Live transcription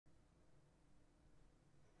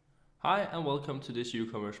Hi and welcome to this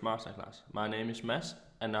Ucommerce masterclass. My name is Mads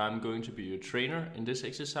and I'm going to be your trainer in this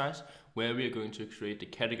exercise where we are going to create the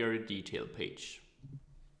category detail page.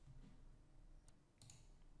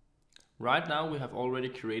 Right now we have already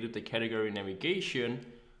created the category navigation,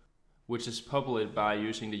 which is populated by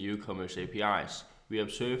using the Ucommerce APIs. We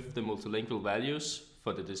observe the multilingual values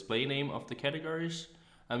for the display name of the categories,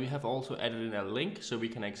 and we have also added in a link so we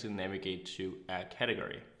can actually navigate to a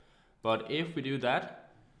category. But if we do that,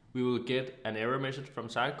 we will get an error message from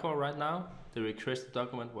Sitecore right now. The requested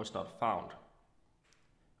document was not found.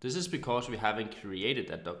 This is because we haven't created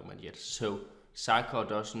that document yet, so Sitecore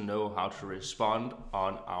doesn't know how to respond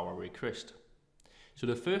on our request. So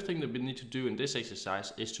the first thing that we need to do in this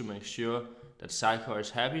exercise is to make sure that Sitecore is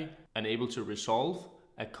happy and able to resolve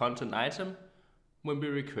a content item when we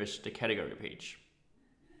request the category page.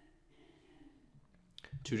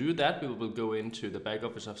 To do that, we will go into the back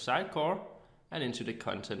office of Sitecore and into the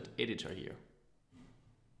content editor here,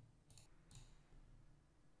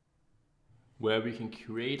 where we can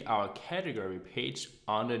create our category page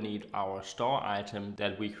underneath our store item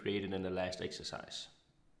that we created in the last exercise.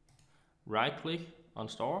 Right click on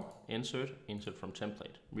store, insert from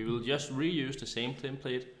template. We will just reuse the same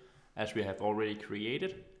template as we have already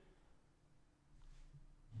created.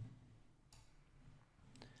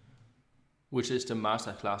 Which is the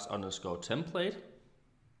masterclass_template.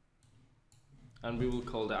 And we will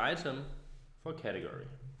call the item for category,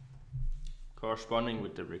 corresponding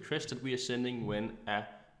with the request that we are sending when a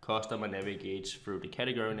customer navigates through the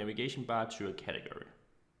category navigation bar to a category.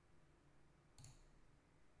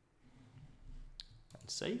 And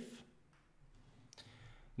save.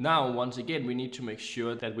 Now, once again, we need to make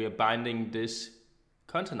sure that we are binding this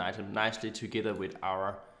content item nicely together with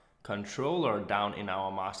our controller down in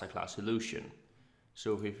our masterclass solution.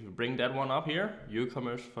 So if we bring that one up here,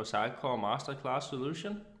 Ucommerce for Sitecore Masterclass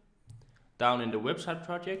Solution, down in the website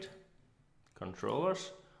project,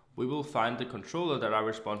 controllers, we will find the controller that are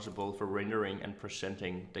responsible for rendering and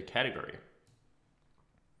presenting the category.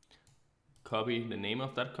 Copy the name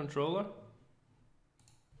of that controller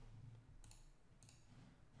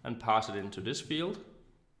and pass it into this field.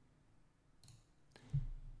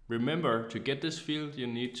 Remember, to get this field, you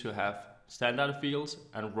need to have standard fields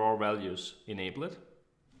and raw values enabled,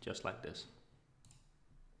 just like this.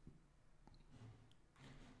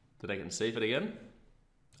 Then I can save it again,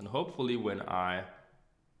 and hopefully when I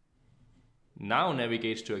now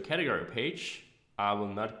navigate to a category page, I will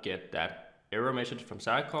not get that error message from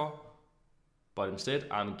Sitecore, but instead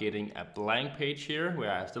I'm getting a blank page here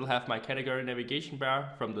where I still have my category navigation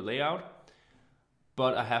bar from the layout,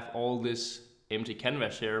 but I have all this empty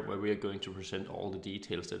canvas here where we are going to present all the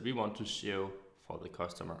details that we want to show for the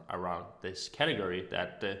customer around this category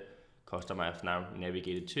that the customer has now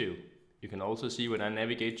navigated to. You can also see when I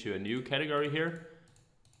navigate to a new category here,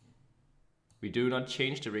 we do not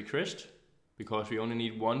change the request because we only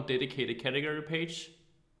need one dedicated category page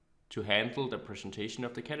to handle the presentation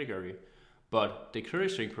of the category. But the query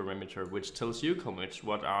string parameter, which tells Ucommerce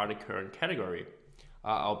what are the current category,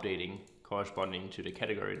 are updating corresponding to the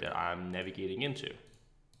category that I'm navigating into.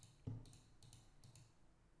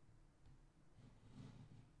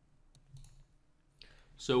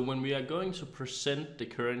 So when we are going to present the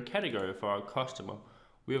current category for our customer,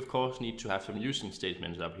 we of course need to have some using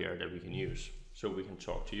statements up here that we can use so we can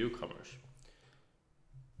talk to Ucommerce.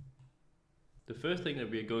 The first thing that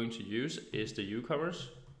we are going to use is the Ucommerce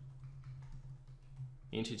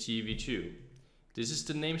entity v2. This is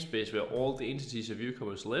the namespace where all the entities of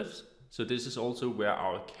Ucommerce live. So this is also where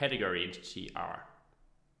our category entity are.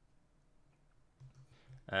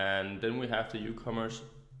 And then we have the Ucommerce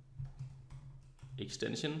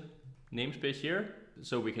extension namespace here.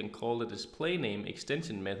 So we can call the display name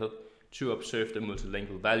extension method to observe the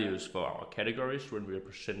multilingual values for our categories when we are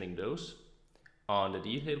presenting those on the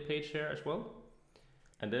detail page here as well.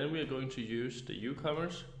 And then we are going to use the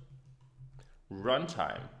Ucommerce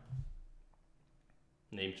runtime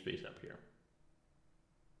namespace up here.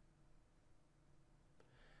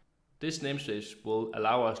 This namespace will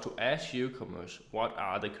allow us to ask Ucommerce what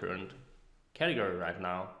are the current category right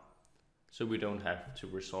now, so we don't have to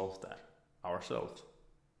resolve that ourselves.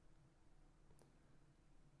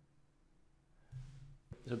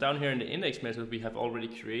 So down here in the index method, we have already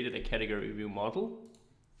created a category view model,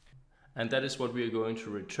 and that is what we are going to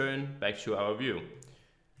return back to our view.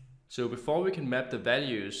 So before we can map the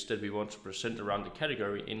values that we want to present around the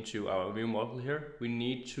category into our view model here, we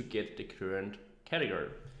need to get the current category.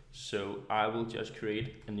 So I will just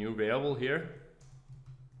create a new variable here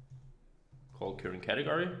called current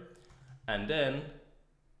category, and then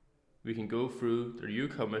we can go through the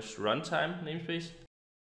Ucommerce runtime namespace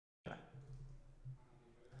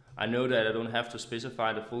I know that I don't have to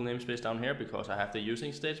specify the full namespace down here because I have the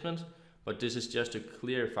using statement, but this is just to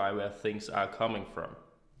clarify where things are coming from.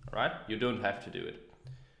 Alright, you don't have to do it.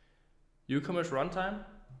 Ucommerce runtime,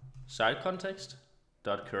 site context,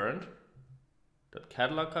 .current,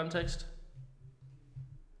 .catalog context,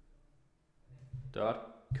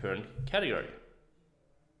 .current category.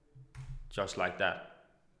 Just like that.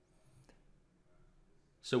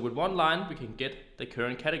 So with one line we can get the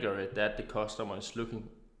current category that the customer is looking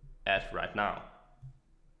at right now.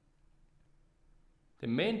 The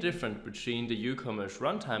main difference between the Ucommerce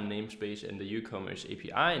runtime namespace and the Ucommerce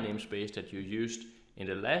API namespace that you used in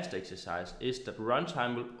the last exercise is that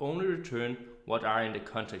runtime will only return what are in the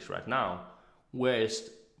context right now,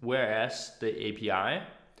 whereas the API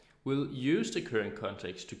will use the current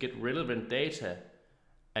context to get relevant data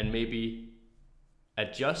and maybe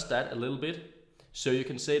adjust that a little bit. So you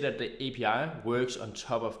can say that the API works on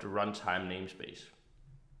top of the runtime namespace.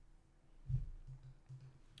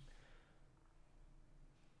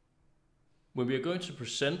 When we are going to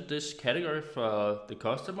present this category for the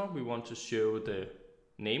customer, we want to show the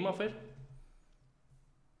name of it.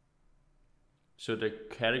 So the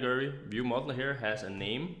category view model here has a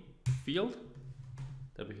name field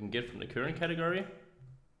that we can get from the current category.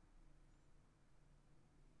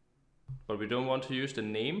 But we don't want to use the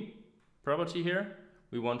name property here.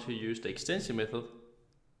 We want to use the extension method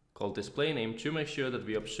called display name to make sure that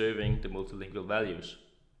we are observing the multilingual values.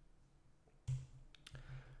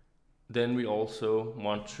 Then we also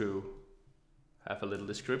want to have a little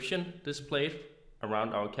description displayed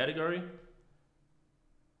around our category.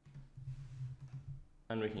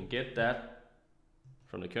 And we can get that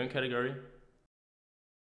from the current category.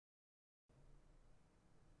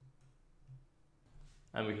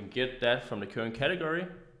 And we can get that from the current category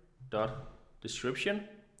dot description,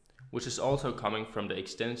 which is also coming from the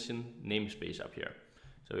extension namespace up here.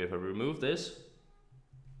 So if I remove this,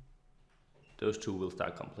 those two will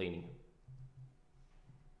start complaining.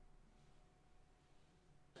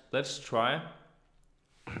 Let's try.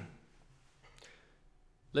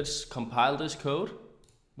 Let's compile this code,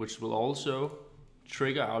 which will also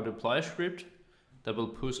trigger our deploy script that will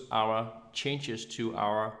push our changes to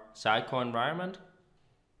our Sitecore environment.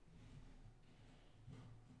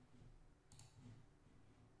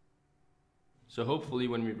 So hopefully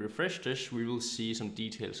when we refresh this, we will see some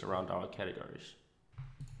details around our categories.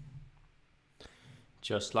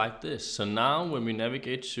 Just like this. So now when we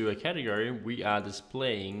navigate to a category, we are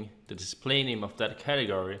displaying the display name of that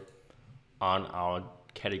category on our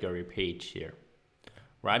category page here.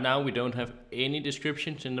 Right now we don't have any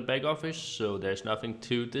descriptions in the back office, so there's nothing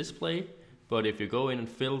to display. But if you go in and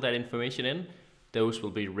fill that information in, those will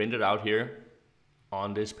be rendered out here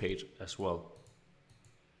on this page as well.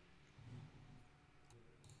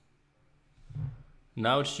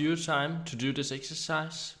 Now it's your time to do this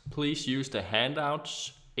exercise. Please use the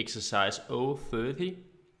handouts exercise 030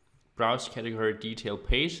 browse category detail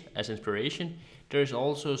page as inspiration. There's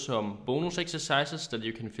also some bonus exercises that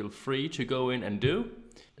you can feel free to go in and do,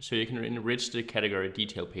 so you can enrich the category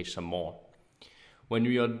detail page some more. When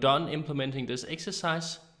we are done implementing this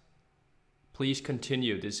exercise, please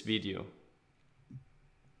continue this video.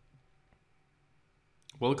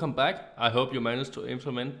 Welcome back. I hope you managed to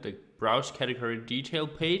implement the browse category detail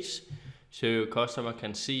page so your customer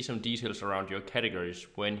can see some details around your categories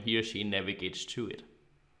when he or she navigates to it.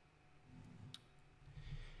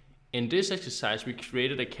 In this exercise, we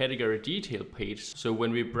created a category detail page, so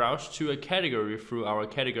when we browse to a category through our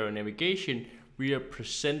category navigation, we are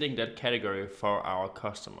presenting that category for our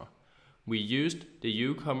customer. We used the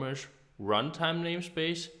Ucommerce runtime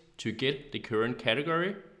namespace to get the current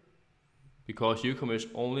category, because Ucommerce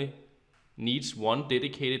only needs one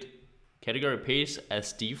dedicated category page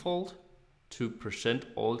as default to present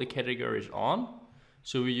all the categories on.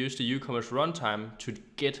 So we use the Ucommerce runtime to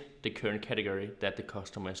get the current category that the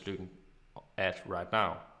customer is looking at right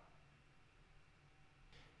now.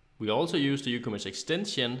 We also use the Ucommerce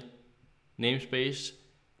extension namespace,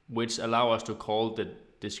 which allow us to call the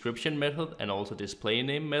description method and also display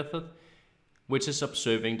name method, which is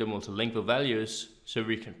observing the multilingual values, so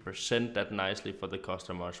we can present that nicely for the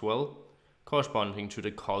customer as well, corresponding to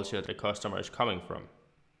the culture the customer is coming from.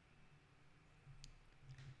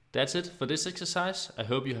 That's it for this exercise. I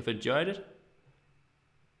hope you have enjoyed it.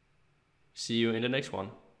 See you in the next one.